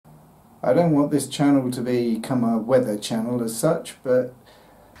I don't want this channel to become a weather channel as such, but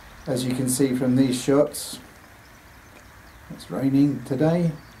as you can see from these shots, it's raining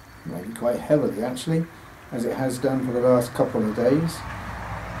today, raining quite heavily actually, as it has done for the last couple of days.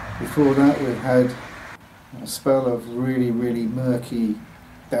 Before that we've had a spell of really murky,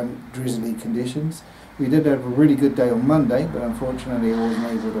 damp, drizzly conditions. We did have a really good day on Monday, but unfortunately I wasn't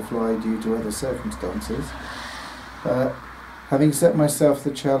able to fly due to other circumstances. But having set myself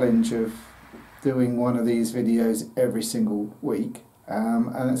the challenge of doing one of these videos every single week,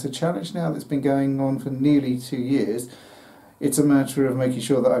 and it's a challenge now that's been going on for nearly 2 years, it's a matter of making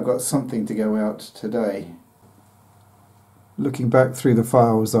sure that I've got something to go out today. Looking back through the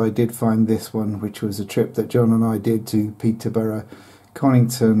files, I did find this one, which was a trip that John and I did to Peterborough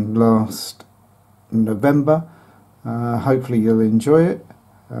Conington last November. Hopefully you'll enjoy it.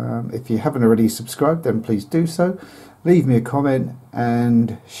 If you haven't already subscribed, then please do so. Leave me a comment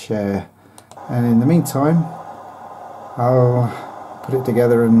and share. And in the meantime, I'll put it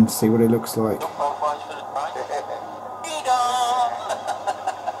together and see what it looks like.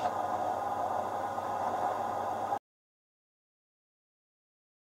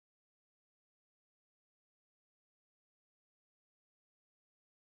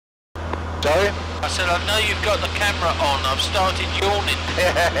 Sorry? I said, I know you've got the camera on. I've started yawning.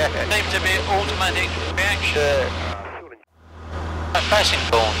 Seems to be an automatic reaction. Passing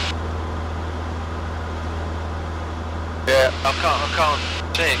born. Yeah. I can't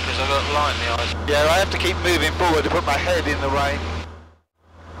see it because I've got light in the eyes. Yeah, I have to keep moving forward to put my head in the rain.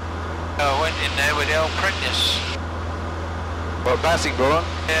 I went in there with the old apprentice. What, passing born?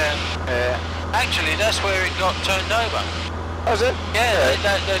 Yeah. Yeah. Actually, that's where it got turned over. Oh, is it? Yeah,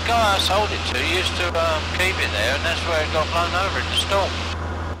 the guy I sold it to used to keep it there, and that's where it got blown over in the storm.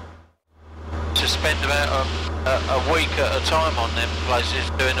 To spend about a week at a time on them places,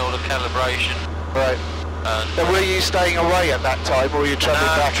 doing all the calibration. Right. And So were you staying away at that time, or were you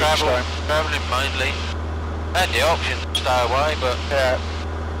travelling back each time? Travelling mainly. Had the option to stay away, but... Yeah.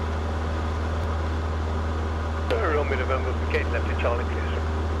 Romeo November, gate left to Charlie, please.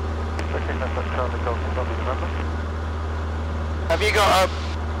 Have you got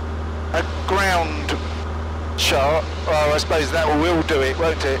a ground chart? Well, I suppose that will do it,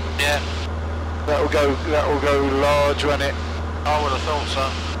 won't it? Yeah. That will go large, won't it? I would have thought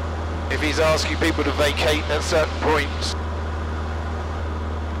so. If he's asking people to vacate at certain points.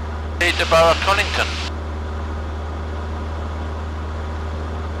 Peterborough Conington.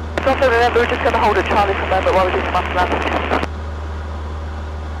 Also remember, we're just going to hold a Charlie for a moment while we do some mathematics.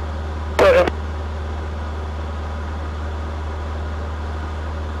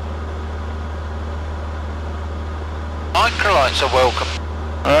 Microlights are welcome.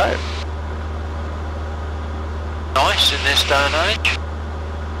 Alright. Nice in this day and age.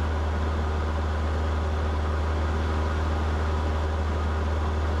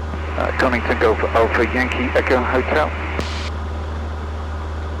 Conington Golf Alpha Yankee Echo Hotel.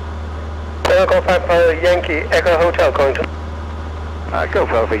 Golf Alpha Yankee Echo Hotel, Conington. Golf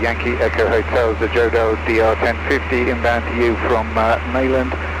Alpha Yankee Echo Hotel, the Jodel DR 1050 inbound to you from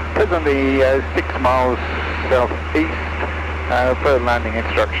Mayland. Presently 6 miles southeast, per landing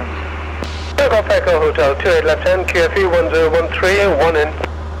instructions. Golf Echo Hotel, 28 left hand, QFE 1013, 1 in.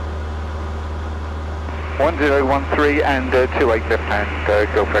 1013 and 28 left hand,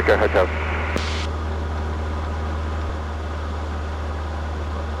 Golf Echo Hotel.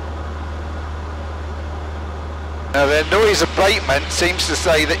 Now their noise abatement seems to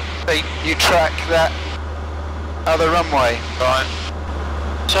say that you track that other runway. Right.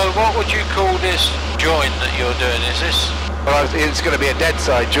 So what would you call this join that you're doing? Is this... Well, it's going to be a dead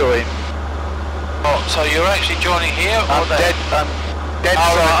side join. Oh, so you're actually joining here or I'm there? dead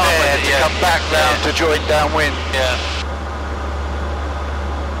Oh, side right, there to yeah, come back round to join downwind. Yeah.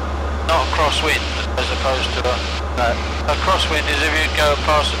 Not a crosswind as opposed to a... No. A crosswind is if you go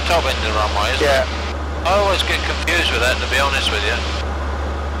past the top end of the runway, isn't it? Yeah. I always get confused with that, to be honest with you.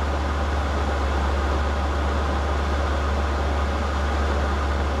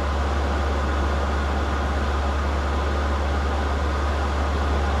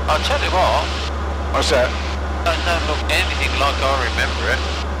 I'll tell you what. What's that? Don't look anything like I remember it.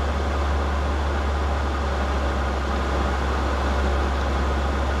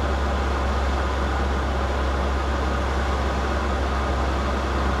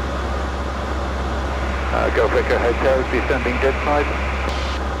 Golf Echo Hotel, descending dead side.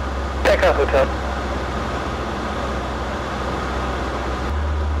 Echo Hotel.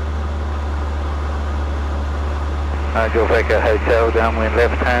 Golf Echo Hotel, downwind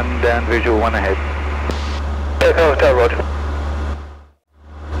left hand, and visual 1 ahead. Echo Hotel, roger.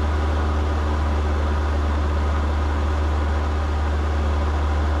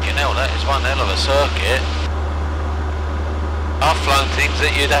 hell of a circuit. I've flown things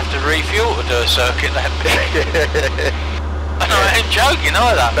that you'd have to refuel to do a circuit that big. And I ain't joking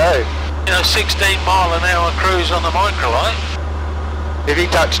either. No. You know, 16 mile an hour cruise on the microlight. If you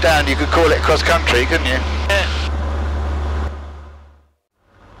touched down, you could call it cross country, couldn't you? Yeah.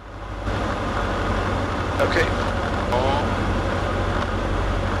 Okay.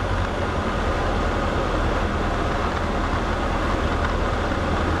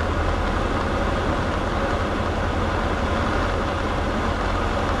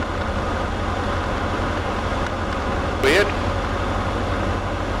 Weird.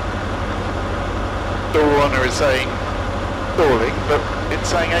 Door runner is saying stalling, but it's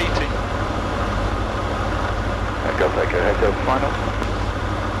saying 80. Echo Hotel final.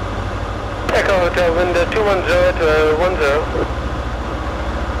 Echo Hotel wind 210 to 10.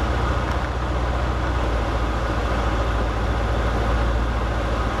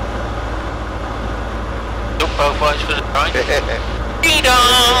 Look both ways for the train.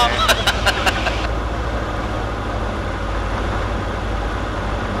 Eat-on!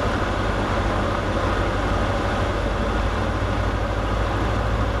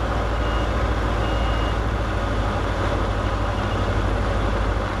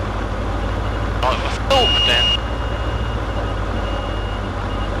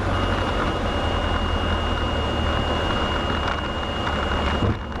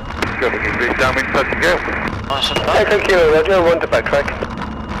 Downwind passenger. Nice and back. Echo Kilo Roger, 1 to backtrack.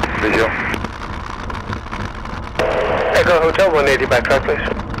 Visual. Echo Hotel 180 backtrack, please.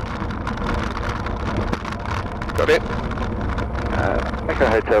 Got it. Echo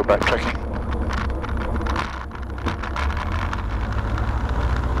Hotel backtracking.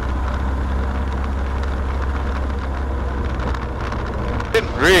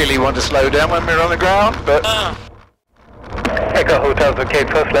 Didn't really want to slow down when we were on the ground, but... Echo Hotel's okay,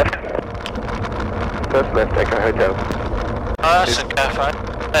 first left. First left, Echo Hotel. Oh, that's a cafe.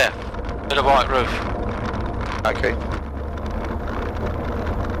 There, with a white roof. Okay.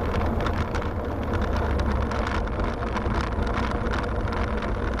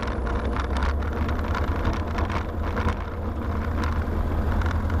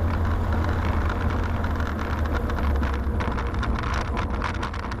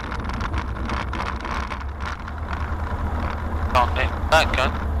 Can't hit that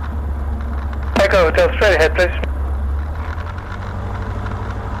gun. Echo Hotel, straight ahead, please.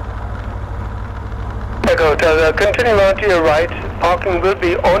 Echo Hotel, continue on to your right. Parking will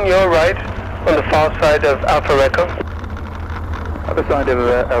be on your right, on the far side of Alpha Echo. Other side of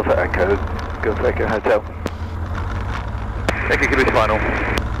Alpha Echo. Go for Echo Hotel. Echo Kilo final.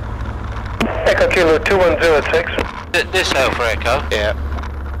 Echo Kilo 2106. This Alpha Echo? Yeah.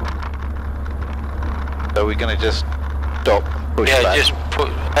 So we're going to just stop, push Yeah, back. just put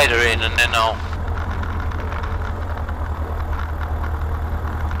header in and then I'll...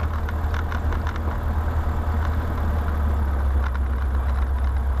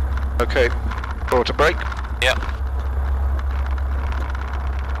 Okay. Auto brake. Yep.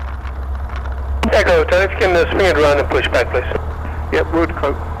 Echo Hotel, if you can swing it around and push back, please. Yep, wood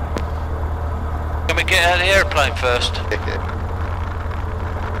coat. Can we get out of the airplane first?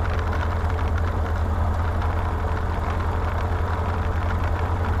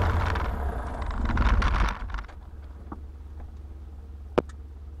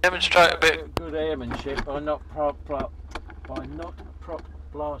 Demonstrate a bit. Good airmanship by not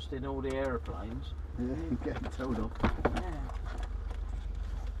blasting all the aeroplanes. Yeah, getting told off.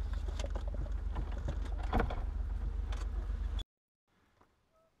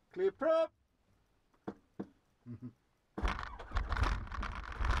 Clear prop.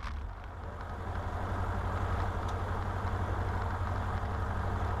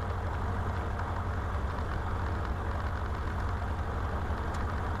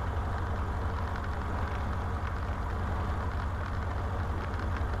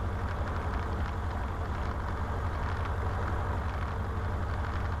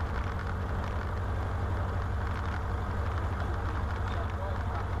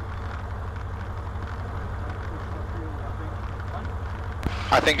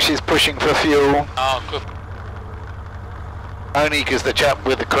 I think she's pushing for fuel. Oh, good. Only because the chap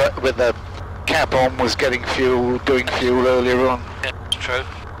with the cap on was getting fuel, doing fuel earlier on. Yeah, that's true.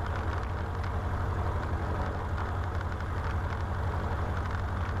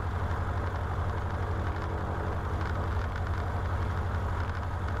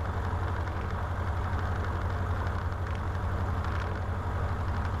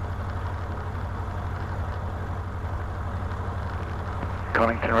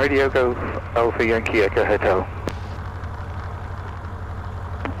 Conington radio, go Alpha Yankee Echo Hotel.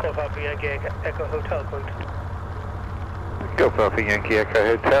 Golf Alpha Yankee Echo Hotel point. Golf Alpha Yankee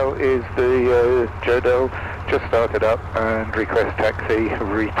Echo Hotel is the Jodel, just started up and request taxi,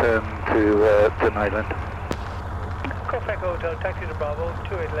 return to Nayland. Golf Echo Hotel, taxi to Bravo,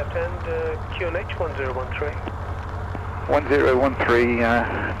 28 left hand, QNH 1013. 1013,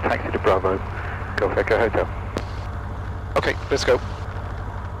 taxi to Bravo, Golf Echo Hotel. Okay, let's go.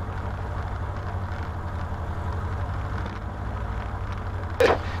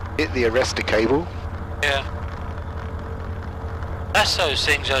 Hit the arrestor cable. Yeah. That's those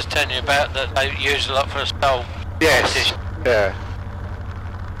things I was telling you about that they use a lot for a stall. Yes. Yeah.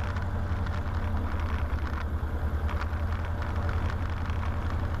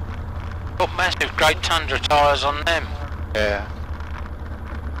 Got massive great Tundra tyres on them. Yeah.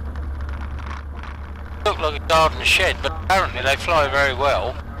 Look like a garden shed, but apparently they fly very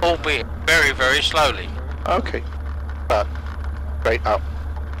well, albeit very, very slowly. Okay. But straight up.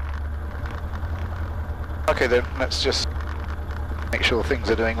 Okay then, let's just make sure things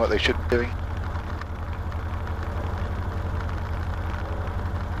are doing what they should be doing.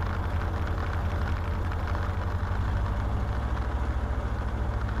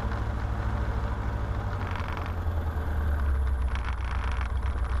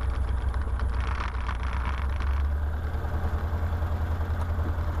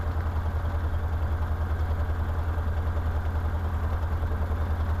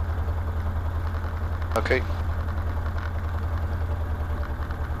 Okay.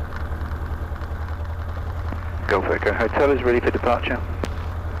 Golf Echo Hotel is ready for departure.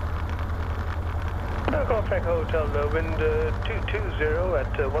 Golf Echo Hotel, wind 220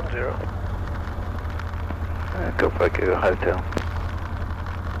 at 10. Golf Echo Hotel.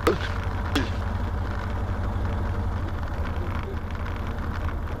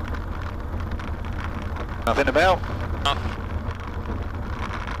 Nothing about?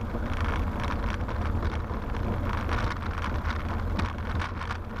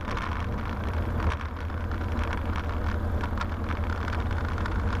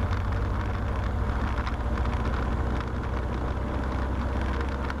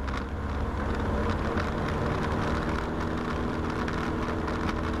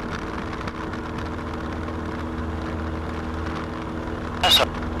 That's a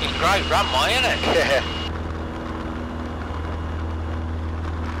great runway, isn't it? Yeah.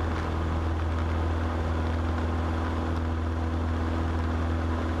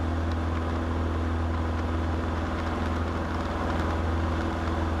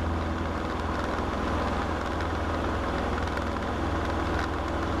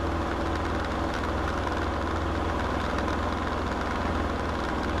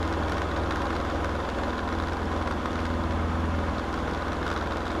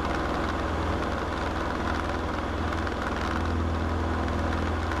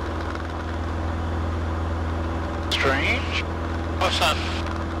 Strange. What's that?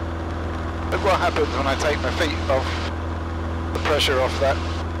 Look what happens when I take my feet off the pressure off that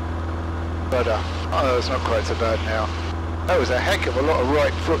rudder. Oh, it's not quite so bad now. That was a heck of a lot of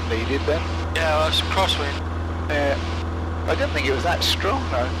right foot needed then. Yeah, well, it's a crosswind. Yeah. I didn't think it was that strong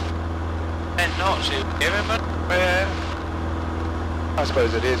though. 10 knots, you give him it? Yeah. I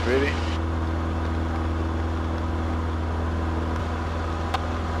suppose it is really.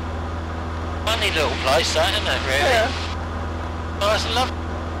 Funny little place, that, isn't it, really? Yeah. Well, it's a lovely,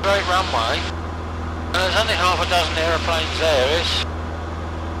 great runway. And there's only half a dozen aeroplanes there.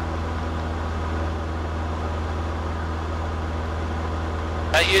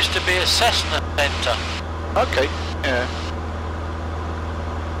 That used to be a Cessna centre. Okay. Yeah.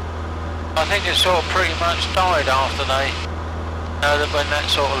 I think it sort of pretty much died after they, when that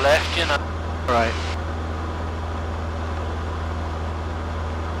sort of left, you know. Right.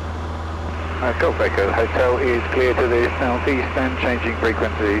 Golf Echo Hotel is clear to the southeast and changing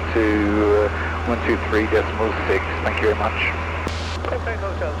frequency to 123.6. Thank you very much. Golf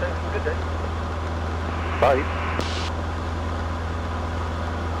Echo Hotel, thanks. Good day. Bye.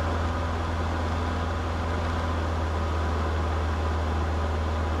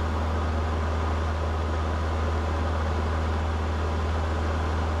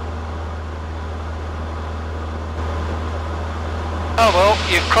 Oh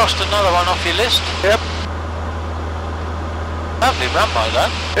well, you've crossed another one off your list. Yep. Lovely runway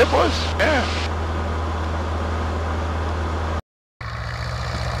though. It was, yeah.